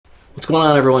What's going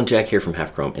on, everyone? Jack here from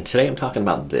Half Chrome, and today I'm talking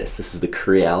about this. This is the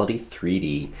Creality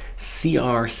 3D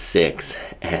CR6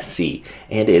 SE,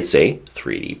 and it's a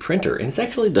 3D printer, and it's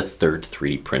actually the third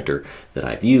 3D printer that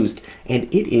I've used, and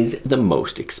it is the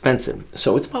most expensive.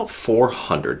 So it's about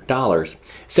 $400.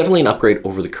 It's definitely an upgrade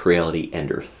over the Creality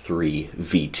Ender 3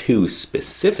 V2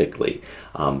 specifically,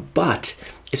 but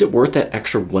is it worth that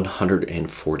extra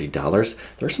 $140?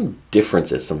 There are some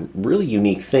differences, some really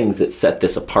unique things that set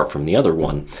this apart from the other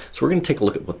one. So we're going to take a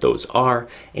look at what those are,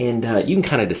 and you can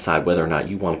kind of decide whether or not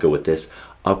you want to go with this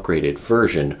upgraded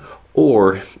version,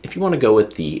 or if you want to go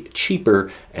with the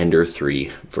cheaper Ender 3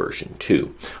 version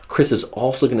 2. Chris is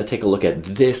also going to take a look at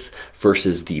this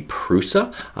versus the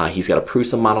Prusa. He's got a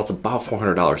Prusa model. It's about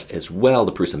 $400 as well.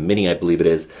 The Prusa Mini, I believe it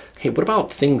is. Hey, what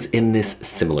about things in this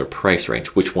similar price range?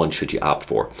 Which one should you opt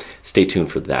for? Stay tuned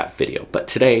for that video. But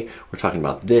today we're talking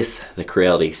about this, the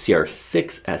Creality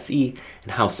CR6 SE,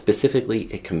 and how specifically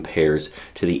it compares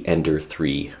to the Ender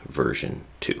 3 version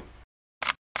 2.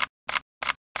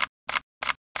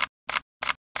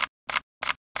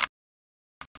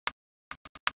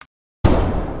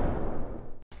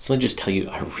 So let me just tell you,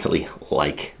 I really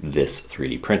like this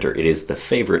 3D printer. It is the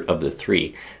favorite of the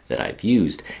three that I've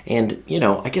used. And, you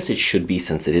know, I guess it should be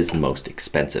since it is the most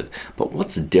expensive. But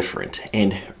what's different?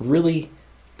 And really,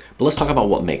 but let's talk about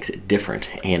what makes it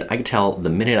different. And I could tell the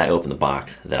minute I opened the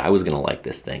box that I was gonna like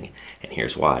this thing. And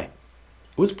here's why.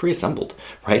 It was pre-assembled,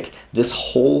 right? This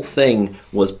whole thing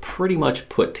was pretty much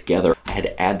put together. I had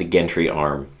to add the gantry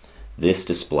arm, this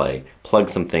display,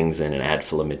 plug some things in and add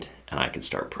filament, and I could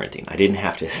start printing. I didn't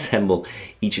have to assemble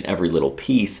each and every little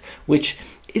piece, which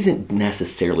isn't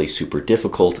necessarily super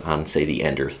difficult on, say, the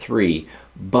Ender 3,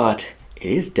 but it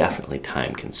is definitely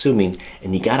time consuming,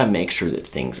 and you gotta make sure that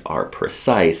things are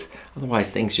precise,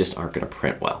 otherwise things just aren't gonna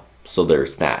print well. So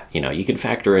there's that. You know, you can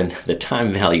factor in the time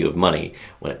value of money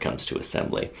when it comes to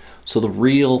assembly. So the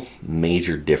real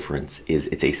major difference is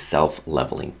it's a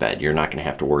self-leveling bed. You're not going to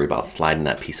have to worry about sliding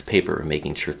that piece of paper and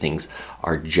making sure things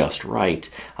are just right.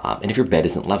 And if your bed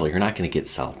isn't level, you're not going to get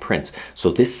solid prints.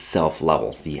 So this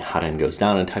self-levels. The hot end goes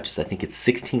down and touches, I think it's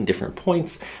 16 different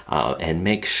points, and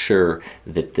make sure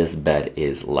that this bed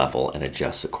is level and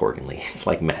adjusts accordingly. It's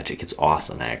like magic. It's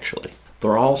awesome, actually.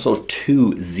 There are also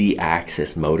two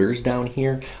Z-axis motors down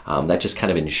here. That just kind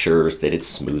of ensures that it's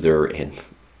smoother and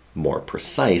more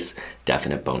precise.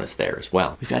 Definite bonus there as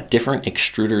well. We've got different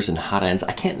extruders and hot ends.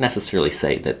 I can't necessarily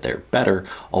say that they're better,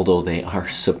 although they are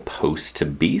supposed to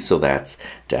be, so that's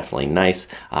definitely nice.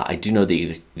 I do know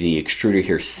the extruder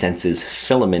here senses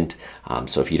filament,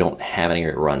 so if you don't have any or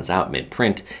it runs out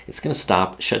mid-print, it's going to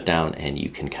stop, shut down, and you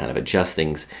can kind of adjust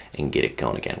things and get it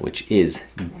going again, which is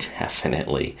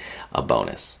definitely a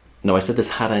bonus. No, I said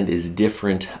this hot end is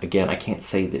different. Again, I can't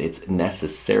say that it's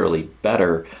necessarily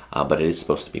better, but it is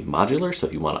supposed to be modular, so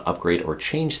if you want to upgrade or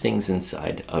change things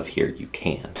inside of here, you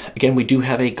can. Again, we do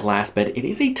have a glass bed. It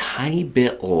is a tiny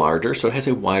bit larger, so it has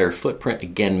a wider footprint,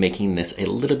 again, making this a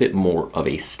little bit more of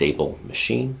a stable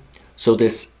machine. So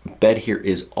this bed here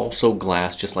is also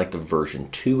glass, just like the version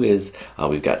 2 is.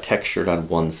 We've got textured on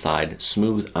one side,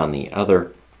 smooth on the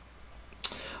other.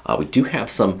 We do have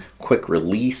some quick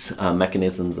release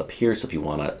mechanisms up here, so if you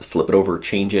want to flip it over or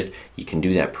change it, you can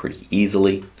do that pretty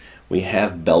easily. We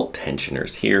have belt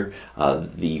tensioners here.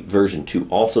 The version 2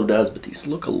 also does, but these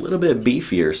look a little bit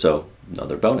beefier, so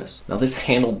another bonus. Now this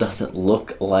handle doesn't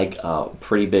look like a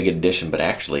pretty big addition, but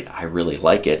actually I really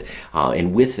like it.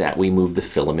 And with that, we move the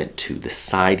filament to the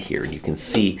side here, and you can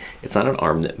see it's on an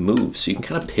arm that moves, so you can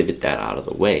kind of pivot that out of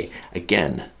the way.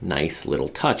 Again, nice little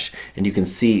touch. And you can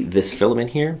see this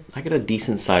filament here, I got a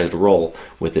decent sized roll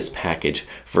with this package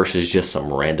versus just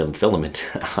some random filament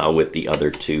with the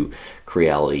other two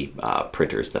Creality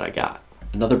printers that I got.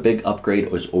 Another big upgrade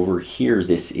was over here.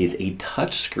 This is a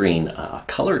touchscreen, a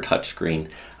color touchscreen,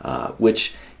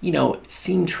 which, you know,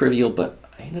 seemed trivial, but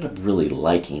I ended up really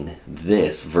liking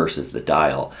this versus the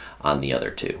dial on the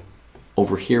other two.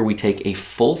 Over here we take a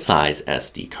full-size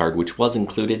SD card, which was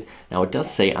included. Now it does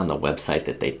say on the website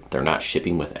that they're not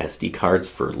shipping with SD cards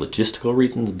for logistical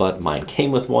reasons, but mine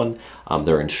came with one.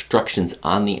 There are instructions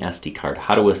on the SD card,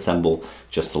 how to assemble,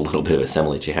 just a little bit of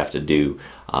assembly that you have to do.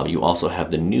 You also have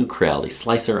the new Creality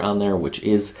slicer on there, which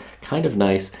is kind of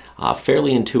nice,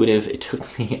 fairly intuitive. It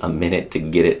took me a minute to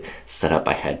get it set up.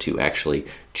 I had to actually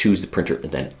choose the printer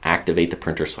and then activate the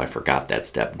printer, so I forgot that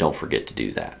step. Don't forget to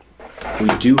do that.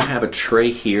 We do have a tray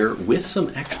here with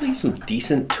some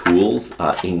decent tools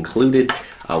included,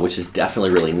 which is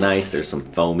definitely really nice. There's some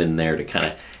foam in there to kind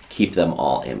of keep them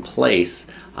all in place.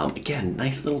 Again,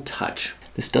 nice little touch.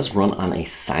 This does run on a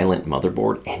silent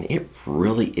motherboard, and it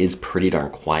really is pretty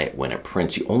darn quiet when it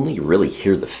prints. You only really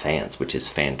hear the fans, which is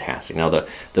fantastic. Now the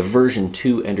version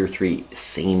 2 Ender 3,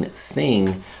 same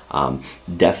thing,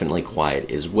 definitely quiet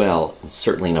as well, and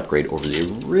certainly an upgrade over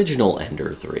the original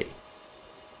Ender 3.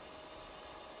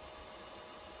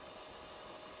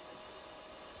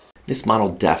 This model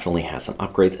definitely has some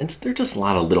upgrades, and there's just a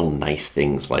lot of little nice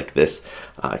things like this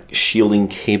shielding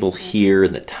cable here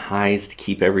and the ties to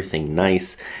keep everything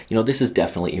nice. You know, this is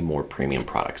definitely a more premium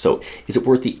product. So is it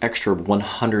worth the extra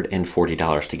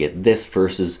 $140 to get this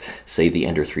versus, say, the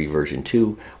Ender 3 version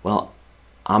 2? Well,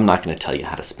 I'm not going to tell you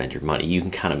how to spend your money. You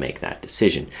can kind of make that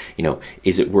decision. You know,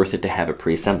 is it worth it to have it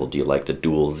pre-assembled? Do you like the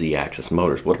dual Z-axis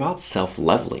motors? What about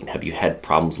self-leveling? Have you had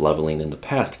problems leveling in the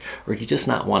past, or do you just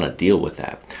not want to deal with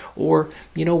that? Or,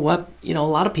 you know what? You know, a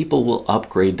lot of people will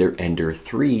upgrade their Ender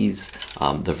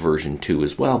 3s, the version 2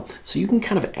 as well. So you can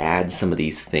kind of add some of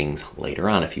these things later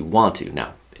on if you want to.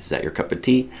 Now, is that your cup of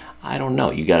tea? I don't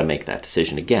know. You got to make that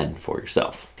decision again for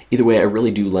yourself. Either way, I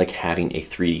really do like having a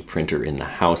 3D printer in the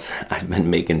house. I've been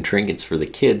making trinkets for the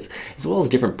kids, as well as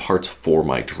different parts for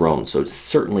my drone, so it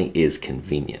certainly is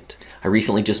convenient. I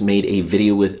recently just made a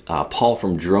video with Paul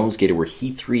from DroneSkater where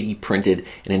he 3D printed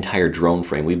an entire drone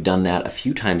frame. We've done that a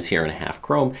few times here in Half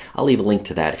Chrome. I'll leave a link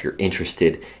to that if you're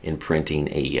interested in printing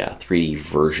a 3D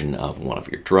version of one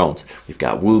of your drones. We've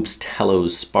got Whoops,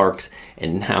 Telos, Sparks,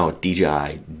 and now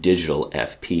DJI Digital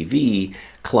FPV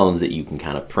clones that you can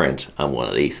kind of print on one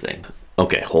of these things.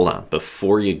 Okay, hold on.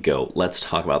 Before you go, let's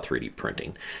talk about 3D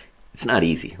printing. It's not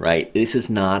easy, right? This is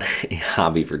not a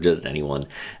hobby for just anyone.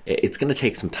 It's going to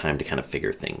take some time to kind of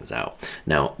figure things out.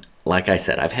 Now, like I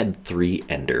said, I've had 3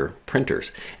 Ender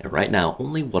printers, and right now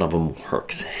only one of them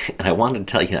works. And I wanted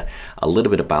to tell you a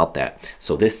little bit about that.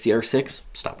 So this CR6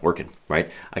 stopped working,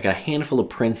 right? I got a handful of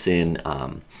prints in,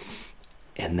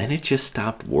 and then it just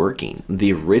stopped working.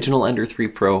 The original Ender 3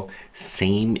 Pro,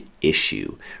 same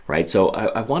issue, right? So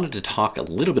I wanted to talk a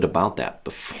little bit about that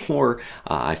before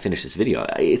I finish this video.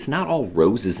 It's not all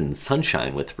roses and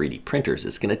sunshine with 3D printers.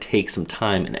 It's gonna take some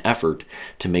time and effort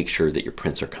to make sure that your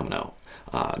prints are coming out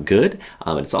good.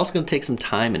 It's also going to take some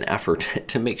time and effort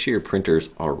to make sure your printers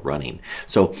are running.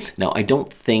 So now I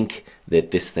don't think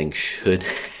that this thing should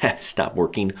have stopped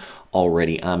working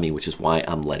already on me, which is why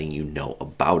I'm letting you know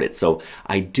about it. So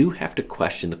I do have to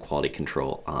question the quality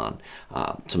control on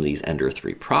some of these Ender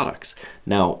 3 products.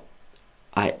 Now,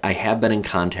 I have been in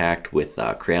contact with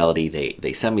Creality.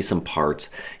 They sent me some parts.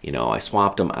 You know, I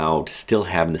swapped them out, still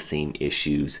having the same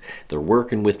issues. They're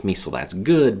working with me, so that's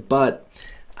good, but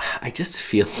I just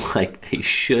feel like they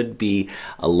should be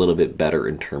a little bit better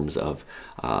in terms of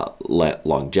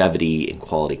longevity and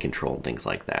quality control and things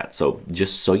like that. So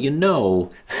just so you know,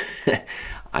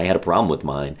 I had a problem with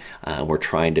mine. We're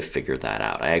trying to figure that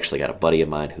out. I actually got a buddy of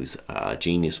mine who's a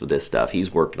genius with this stuff.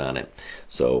 He's working on it.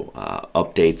 So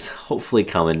updates hopefully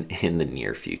coming in the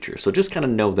near future. So just kind of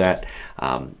know that,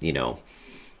 you know,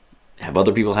 have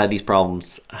other people had these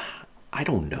problems? I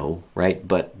don't know, right?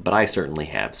 But I certainly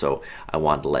have. So I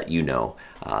wanted to let you know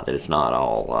that it's not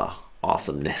all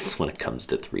awesomeness when it comes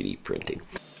to 3D printing.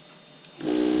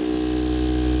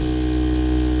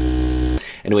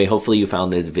 Anyway, hopefully you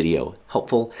found this video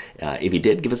helpful. If you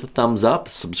did, give us a thumbs up,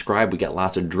 subscribe. We got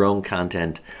lots of drone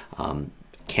content,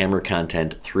 camera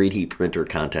content, 3D printer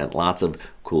content, lots of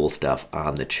cool stuff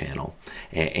on the channel.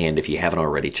 And if you haven't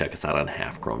already, check us out on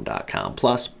halfchrome.com.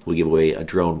 Plus, we give away a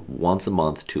drone once a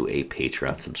month to a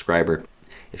Patreon subscriber.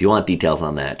 If you want details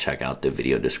on that, check out the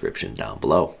video description down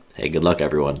below. Hey, good luck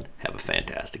everyone. Have a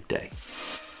fantastic day.